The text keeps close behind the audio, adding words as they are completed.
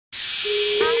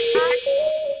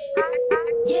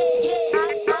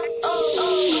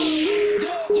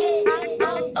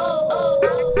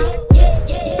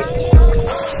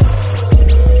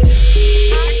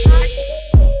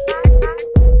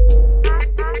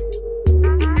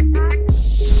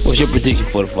your prediction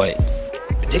for the fight?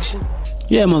 Prediction?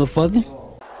 Yeah, motherfucker.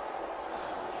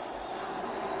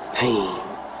 Pain.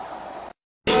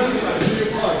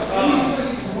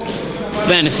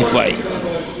 Fantasy fight.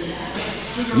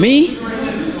 Me?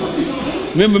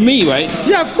 Remember me, right?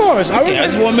 Yeah, of course. Okay, I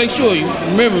just want to make sure you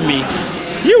remember me.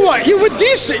 You were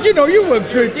decent. You know, you were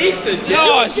good. Decent.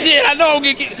 Oh shit! I know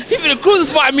he finna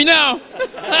crucify me now. No,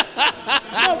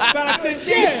 but I think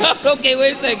yeah. Okay,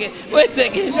 wait a second. Wait a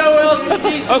second. You know what else was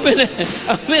decent?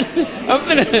 I'm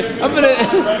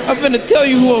finna tell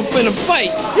you who I'm finna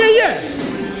fight. Yeah.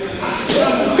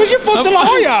 Cause you fought De La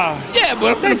Hoya. Yeah,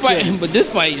 but I'm finna fight. But this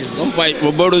fight, I'm fighting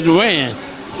Roberto Duran.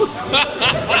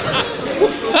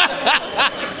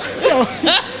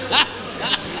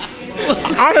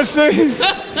 Honestly,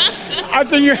 I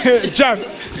think Jeff,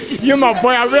 you're my boy.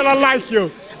 I really like you.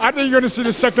 I think you're gonna see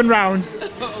the second round.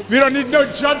 We don't need no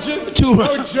judges,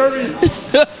 no jury.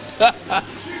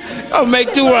 I'll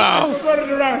make 2 rounds.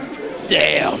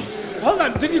 Damn. Hold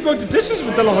on, did you go to distance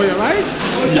with De La Hoya, right?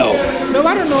 No. No,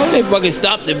 I don't know. They fucking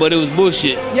stopped it, but it was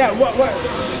bullshit. Yeah, what?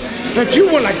 But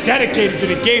you were like dedicated to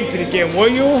the game, were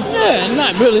you? Yeah,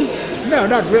 not really. No,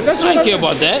 not really. That's I didn't care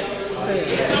about that.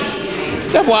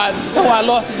 That's why I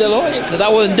lost to De La Hoya, because I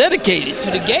wasn't dedicated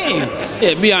to the game.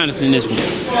 Yeah, be honest in this one.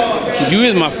 You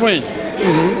is my friend.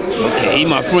 Okay, he's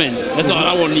my friend. That's all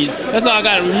I want to need. That's all I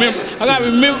gotta remember. I gotta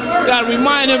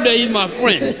remind him that he's my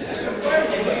friend.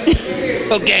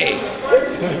 Okay.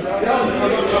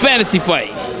 Fantasy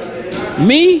fight.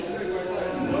 Me?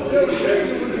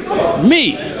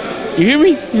 You hear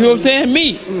me? You hear what I'm saying?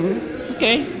 Me.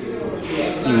 Okay.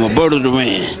 Roberto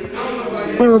Duran.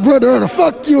 My Roberto to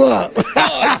fuck you up.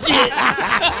 Oh shit.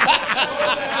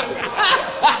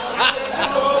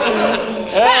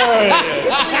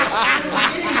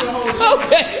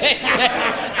 Okay.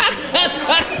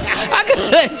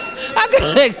 I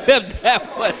could accept that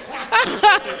one.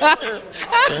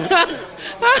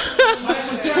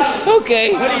 Okay.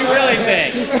 What do you really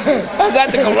think? I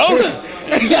got the corona.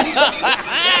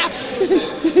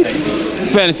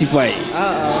 Fantasy fight.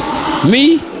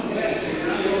 Me?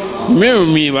 Remember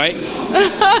me, right?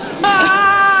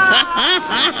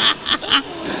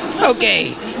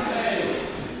 Okay.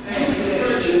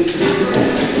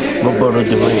 Roberto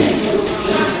Duran.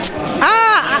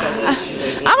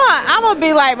 I'm gonna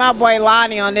be like my boy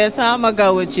Lonnie on this, so I'm gonna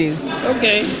go with you.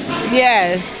 Okay.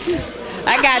 Yes.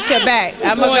 I got your back.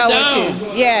 I'm gonna go with you.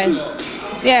 Yes.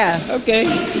 Yeah. Okay.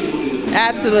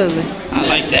 Absolutely. I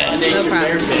like that. No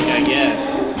problem. Pick, I guess.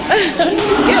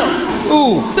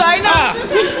 Ooh. So I know.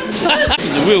 This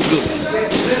is a real good one.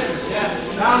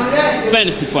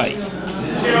 Fantasy fight.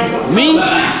 Me?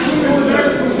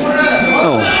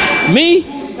 Oh, me?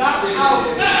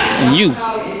 And you.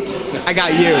 I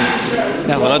got you.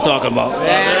 That's what I'm talking about.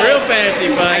 Yeah, real fantasy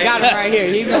fight. I got him right here.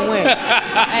 He's gonna win.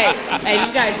 hey,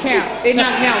 you gotta count. They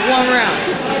knocked me out 1 round.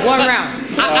 1 round.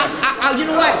 You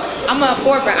know what? I'm gonna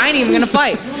forfeit. I ain't even gonna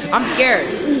fight. I'm scared.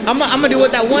 I'm gonna do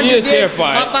what that one He dude is did.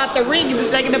 terrified. Hop out the ring and the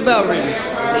second the bell rings.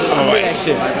 All right. That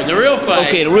shit. But the real fight.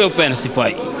 Okay, the real fantasy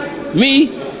fight. Me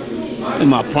in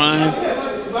my prime.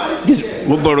 This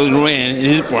Roberto Duran in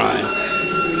his prime.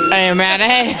 Hey man,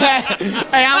 hey,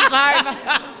 I'm sorry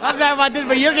about this,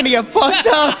 but you're gonna get fucked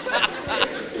up.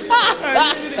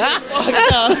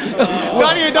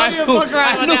 Don't even fuck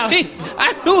around right now.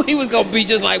 I knew he was gonna be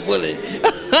just like Willie.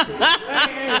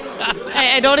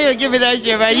 Hey, don't even give me that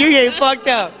shit, man. You get fucked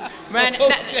up. Man,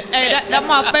 that's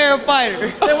my favorite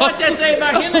fighter. Then what's that say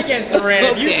about him against Duran?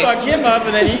 If you fuck him up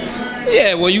and then he...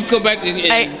 Yeah, well, you come back and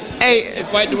Hey,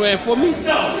 fight Duran for me?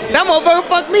 that motherfucker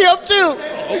fucked me up too.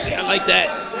 Okay, I like that.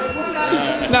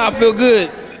 Now I feel good.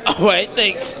 All right,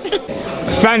 thanks.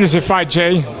 Fantasy fight,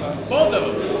 Jay. Both of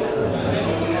them.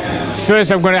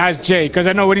 First, I'm gonna ask Jay because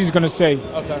I know what he's gonna say.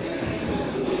 Okay.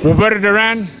 Roberto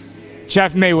Duran,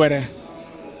 Jeff Mayweather.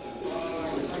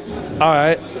 All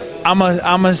right, I'm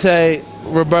gonna say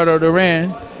Roberto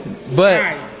Duran,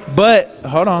 but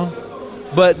hold on,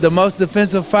 but the most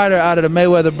defensive fighter out of the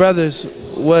Mayweather brothers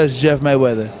was Jeff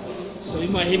Mayweather. So he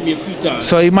might hit me a few times.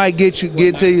 So he might get to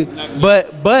you, but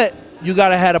you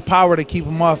gotta have the power to keep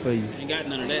him off of you. Ain't got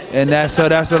none of that. And that's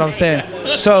what I'm saying.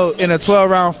 So in a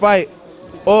 12-round fight,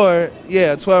 a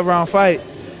 12-round fight,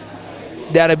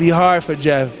 that'd be hard for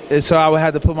Jeff. And so I would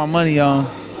have to put my money on.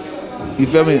 You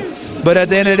feel me? But at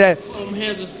the end of the day,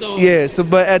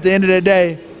 but at the end of the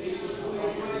day,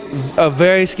 a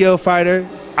very skilled fighter.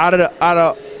 Out of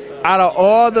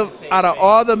all the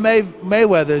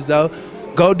Mayweathers though,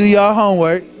 go do your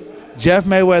homework. Jeff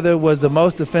Mayweather was the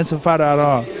most defensive fighter out of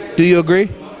all. Do you agree?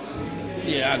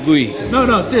 Yeah, I agree.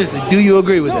 No, seriously. Do you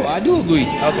agree with No, that? I do agree.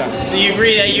 Okay. Do you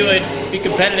agree that you would be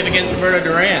competitive against Roberto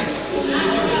Duran?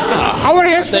 I want to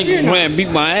hear I think from you now. Duran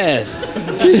beat my ass.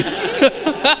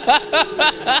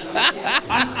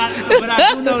 But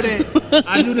I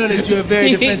do know that you're a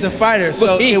very defensive fighter,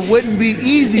 so it wouldn't be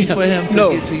easy for him to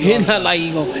get to you. He's not like he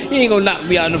ain't gonna knock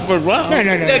me out in the first round.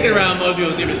 No. Second round, most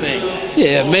people seem to think.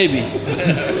 Yeah, maybe.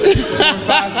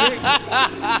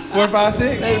 4, 5,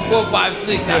 6? That's 4, 5,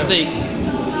 6, I think.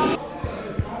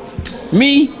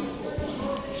 Me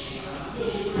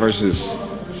Versus.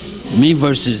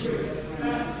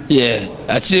 Yeah,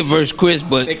 I should verse Chris,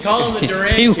 but They call him the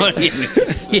Duran. he won.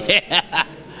 Yeah.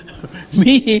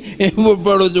 Me and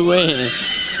Roberto Duran.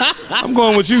 I'm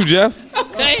going with you, Jeff.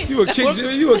 Okay. You would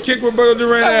kick Roberto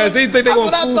Duran ass. They think they That's gonna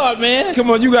what I fool. thought, man.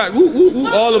 Come on, you got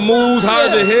all the moves,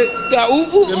 hard to hit. Got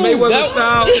The Mayweather that-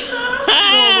 style.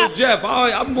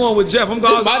 I'm going with Jeff. I'm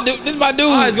going with Jeff. This my dude.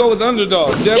 I always go with the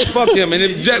underdog. Jeff, fuck him. And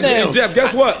if Jeff,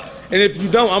 guess what? And if you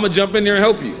don't, I'm gonna jump in there and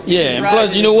help you. Yeah, and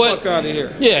plus, you know what? Fuck out of here.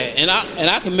 Yeah, and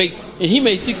I can make, and he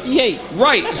made 68.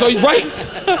 Right. So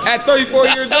at 34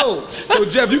 years old. So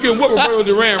Jeff, you can whoop Roberto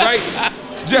Duran, right?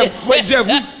 Jeff,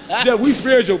 we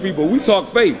spiritual people. We talk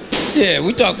faith. Yeah,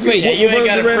 we talk faith. Yeah, you ain't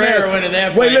got a Duran prayer ass. when it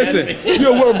happened. Wait, listen.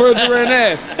 You'll whoop Roberto Duran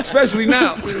ass, especially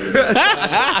now.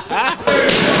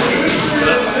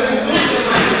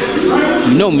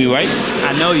 You know me, right?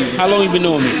 I know you. How long you been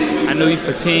knowing me? I know you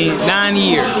for 9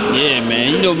 years. Yeah,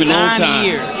 man. You know me a long 9 time.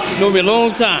 years. You know me a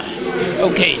long time.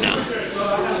 Okay, now.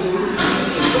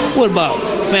 What about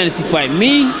fantasy fight?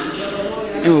 Me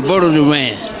and Roberto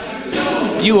Duran.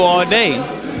 You all day.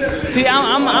 See,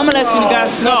 I'm gonna let you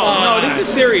guys. No, this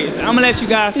is serious. I'm gonna let you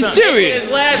guys. It's serious.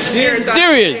 His last appearance, It's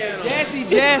serious.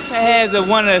 Jeff has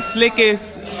one of the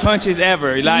slickest punches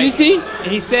ever. Like, You see?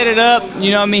 he set it up.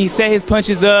 You know what I mean? He set his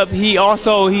punches up. He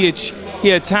also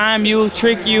he'll time you,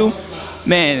 trick you.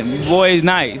 Man, boy is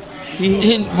nice.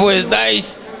 Boy, it's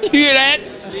nice. You hear that?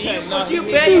 Would you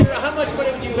bet? How much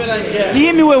money would you bet on Jeff? He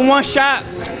hit me with one shot,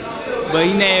 but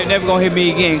he never gonna hit me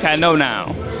again. 'Cause I know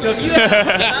now. So if you had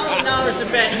 $1,000 to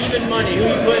bet, even money, who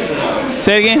you putting on?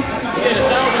 Say it again. If you had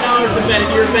 $1,000 to bet, if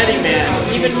you're a betting man,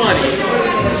 even money,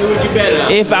 who would you bet it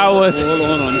on? If I was, Hold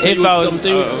on. if I was,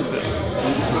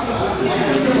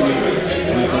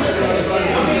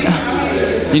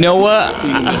 you know what?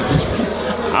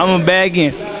 I'm a bet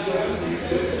against.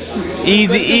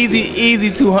 Easy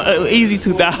 200, easy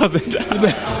 2,000.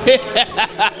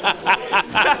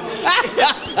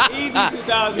 Easy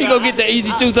 2,000. He gonna get that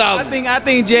easy 2,000. I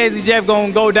think Jazzy Jeff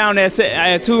gonna go down there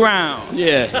at 2 rounds.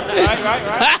 Yeah.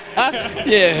 Right.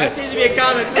 Yeah. That seems to be a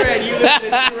common thread. You live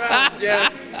in 2 rounds, Jeff.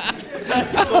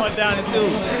 Going down in 2.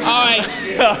 All right.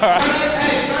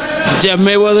 Jeff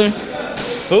Mayweather.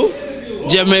 Who?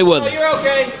 Jeff Oh, Mayweather. you're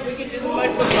okay. We can do the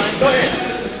microphone fine. Go ahead.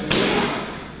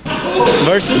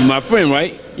 Versus? He's my friend,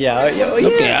 right? Yeah.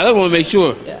 Okay, I just want to make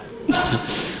sure. Yeah.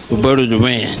 Roberto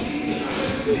Duran.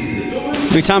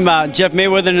 We're talking about Jeff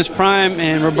Mayweather in his prime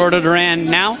and Roberto Duran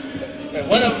now?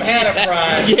 One of them had a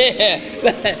prime. Yeah.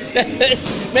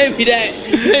 maybe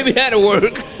that'll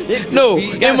work. No,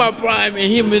 in my prime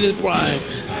and him in his prime.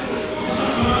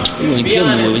 You wouldn't kill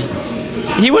me, would he?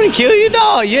 He wouldn't kill you?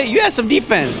 No, you had some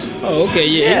defense. Oh, okay,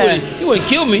 yeah. He wouldn't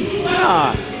kill me.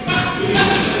 Nah.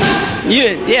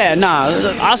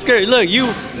 Oscar, look,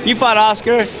 you fought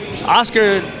Oscar.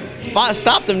 Oscar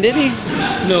stopped him, didn't he?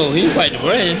 No, he didn't fight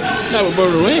Duran. Not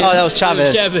Roberto Duran. Oh, that was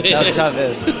Chavez. That was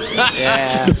Chavez.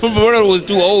 Yeah. Roberto was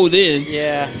too old then.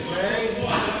 Yeah.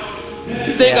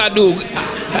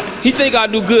 He think I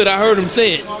do good. I heard him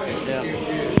say it.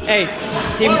 Hey,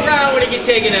 What round would he get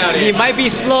taken out he in? might be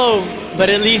slow, but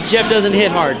at least Jeff doesn't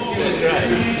hit hard. That's right.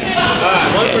 All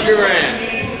right, one for Duran.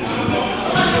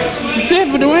 You said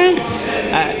for Duran?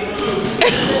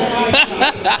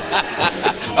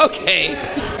 Okay.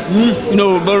 You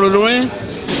know Roberto Duran?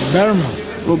 Berman.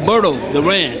 Roberto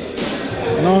Duran.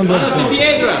 No understand.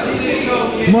 Piedra.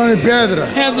 Money Pedra.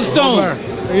 Hands of stone.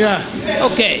 Roberto. Yeah.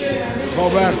 Okay.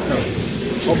 Roberto.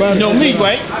 You know me,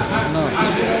 right? No.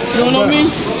 You don't know me?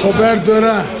 Roberto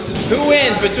Duran. Who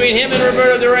wins between him and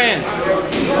Roberto Duran?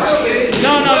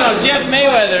 No. Jeff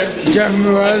Mayweather Jeff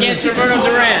Mayweather. against Roberto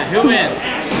Duran. Who wins?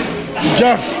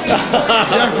 Jeff.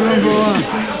 Jeff number 1.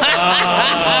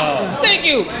 Thank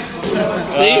you.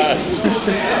 See?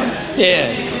 Yeah.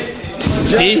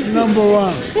 See? Number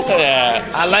 1.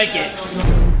 I like it.